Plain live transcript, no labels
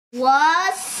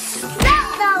What's up,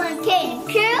 I'm Caiden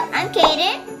crew? I'm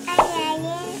Caiden.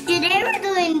 Today we're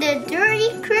doing the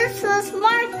Dirty Christmas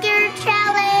Marker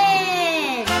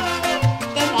Challenge.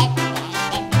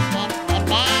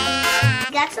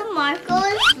 Got some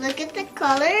markers. Look at the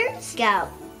colors. Got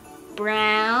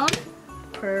brown,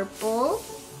 purple,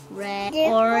 red,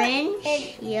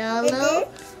 orange, yellow,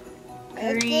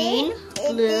 green,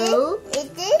 blue,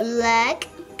 black,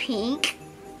 pink,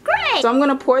 gray. So I'm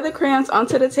gonna pour the crayons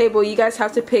onto the table. You guys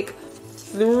have to pick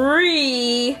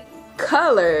 3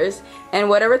 colors, and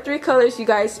whatever 3 colors you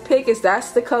guys pick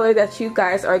that's the color that you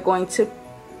guys are going to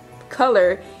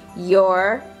color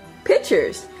your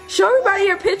pictures. Show everybody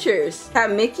your pictures. Have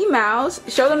Mickey Mouse.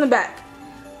 Show them the back.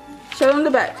 Show them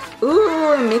the back.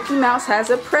 Ooh, and Mickey Mouse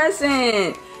has a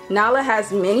present. Nala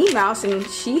has Minnie Mouse and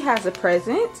she has a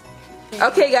present.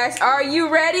 Okay guys, are you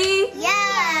ready?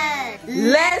 Yes!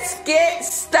 Let's get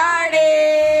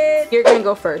started! You're gonna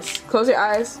go first. Close your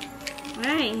eyes.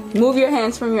 Right. Move your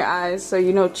hands from your eyes so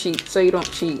you don't cheat.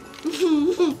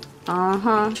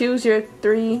 Choose your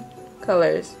 3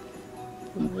 colors.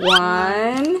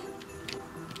 1,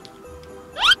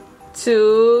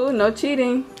 2, no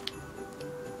cheating.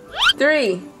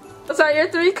 3. Those are your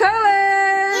 3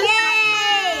 colors!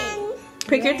 Yay!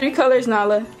 Pick your 3 colors,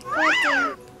 Nala.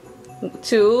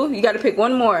 2, you gotta pick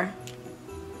 1 more.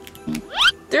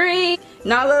 3.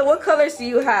 Nala, what colors do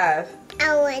you have?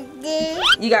 I want this.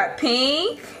 You got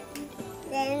pink.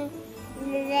 Then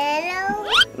yellow.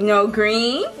 No,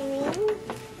 green.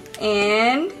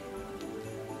 And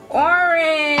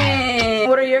orange.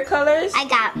 What are your colors? I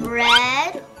got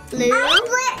red, blue, brown.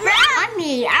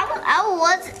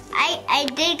 I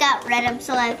did got red. I'm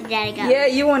so happy that I got Yeah,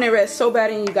 you wanted red so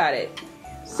bad and you got it.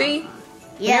 See?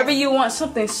 Yes. Whenever you want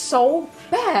something so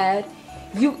bad,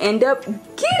 you end up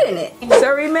getting it. So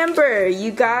remember,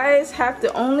 you guys have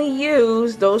to only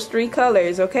use those 3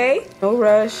 colors, okay? No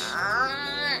rush.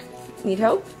 Need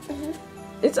help?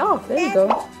 It's off. There you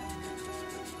go.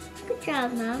 Good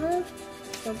job, Mama.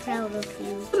 So proud of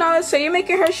you. Nala, so you're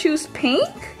making her shoes pink?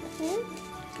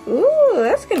 Ooh,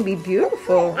 that's gonna be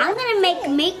beautiful. I'm gonna make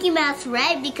Mickey Mouse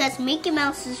red because Mickey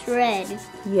Mouse is red.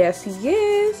 Yes, he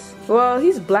is. Well,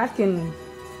 he's black and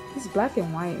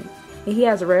white, and he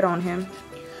has red on him.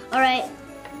 All right.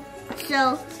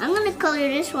 So I'm gonna color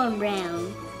this one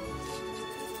brown.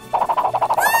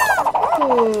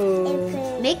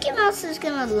 Ooh. Mickey Mouse is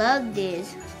gonna love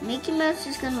this. Mickey Mouse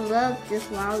is gonna love this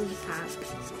lollipop.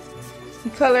 You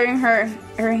coloring her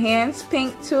hands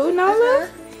pink too, Nala?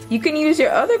 You can use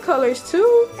your other colors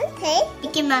too. Okay.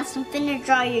 Mickey Mouse, I'm finna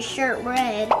draw your shirt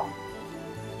red.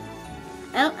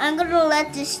 I'm gonna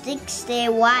let the stick stay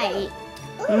white.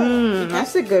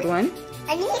 That's a good one.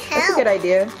 I need help. That's a good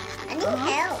idea. I need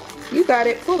help. You got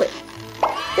it. Pull it.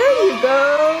 There you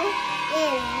go.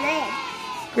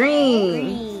 Green.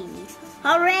 Green.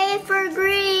 Hooray for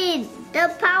green! The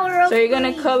power of So you're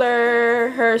gonna color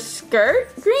her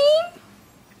skirt green?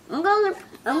 I'm gonna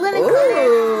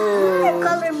Ooh.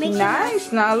 color Mickey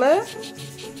Nice, Nala.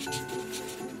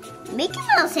 Mickey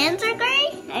Mouse hands are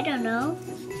gray? I don't know.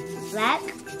 Black?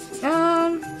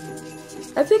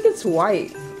 I think it's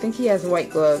white. I think he has white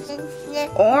gloves.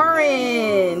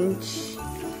 Orange.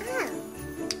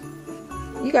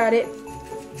 You got it.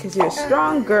 Because you're a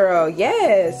strong girl.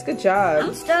 Yes, good job.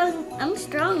 I'm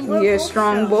strong. You're a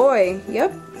strong boy.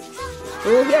 Yep.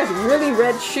 Oh, he has really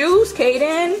red shoes,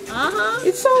 Caiden.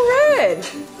 It's so red.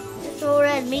 It's so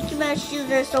red. Mickey Mouse shoes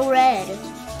are so red.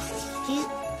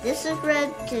 This is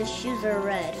red, his shoes are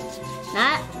red.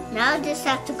 Now I just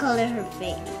have to color her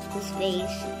face. His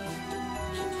face.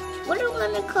 What do I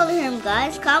want to color him,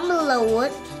 guys? Comment below.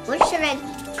 What should I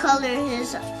color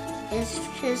his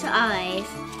eyes?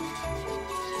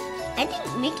 I think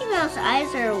Mickey Mouse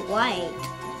eyes are white.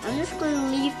 I'm just going to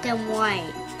leave them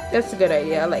white. That's a good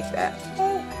idea. I like that.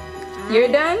 You're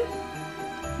done?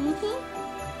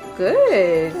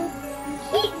 Good.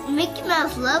 Mickey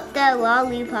Mouse loved that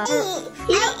lollipop.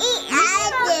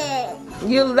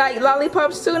 You like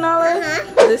lollipops too, Nala?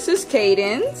 This is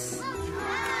Caiden's.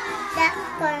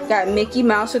 Got Mickey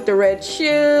Mouse with the red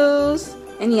shoes.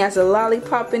 And he has a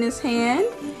lollipop in his hand.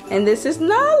 And this is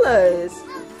Nala's.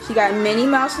 She got Minnie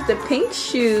Mouse with the pink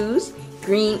shoes,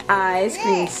 green eyes,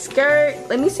 green skirt.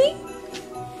 Let me see.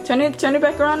 Turn it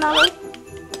back around, Nala.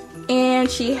 And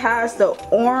she has the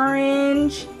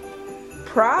orange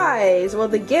prize. Well,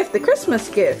 the gift, the Christmas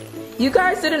gift. You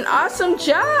guys did an awesome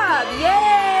job.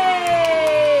 Yay!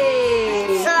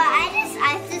 So I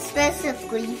have to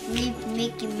specifically leave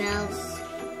Mickey Mouse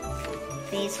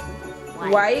face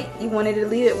white. You wanted to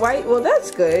leave it white? Well,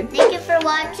 that's good. Thank you for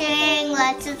watching.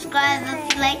 Let's subscribe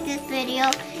if you like this video.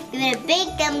 Give it a big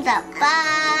thumbs up.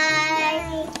 Bye.